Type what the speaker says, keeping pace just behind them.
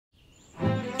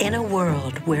In a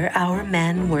world where our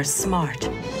men were smart,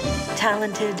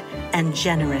 talented, and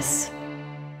generous,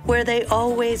 where they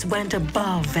always went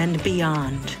above and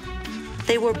beyond,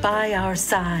 they were by our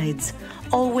sides,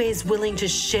 always willing to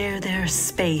share their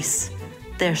space,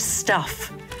 their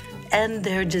stuff, and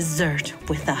their dessert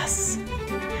with us.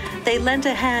 They lent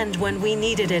a hand when we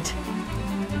needed it,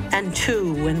 and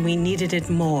two when we needed it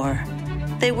more.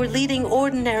 They were leading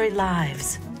ordinary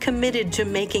lives, committed to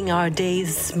making our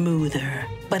days smoother.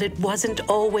 But it wasn't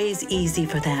always easy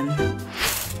for them.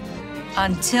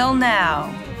 Until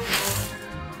now,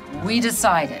 we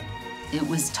decided it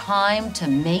was time to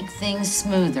make things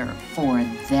smoother for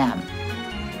them.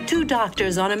 Two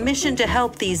doctors on a mission to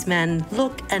help these men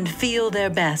look and feel their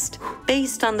best,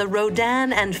 based on the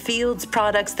Rodan and Fields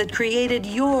products that created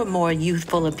your more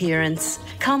youthful appearance,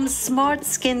 comes smart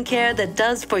skincare that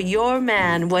does for your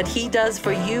man what he does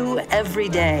for you every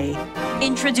day.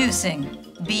 Introducing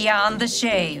Beyond the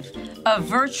Shave, a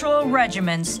virtual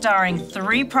regimen starring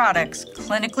 3 products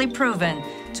clinically proven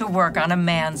to work on a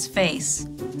man's face.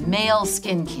 Male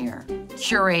skincare,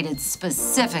 curated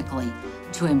specifically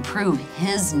to improve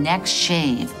his next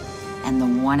shave and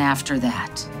the one after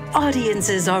that.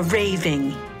 Audiences are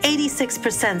raving.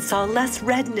 86% saw less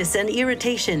redness and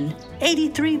irritation.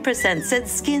 83% said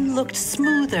skin looked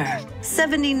smoother.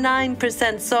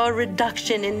 79% saw a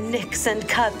reduction in nicks and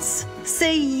cuts.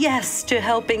 Say yes to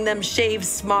helping them shave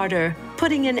smarter,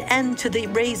 putting an end to the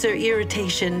razor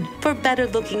irritation for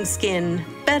better-looking skin,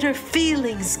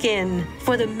 better-feeling skin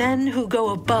for the men who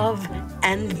go above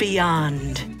and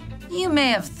beyond. You may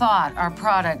have thought our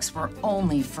products were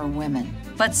only for women,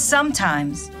 but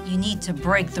sometimes you need to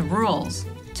break the rules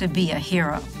to be a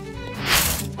hero.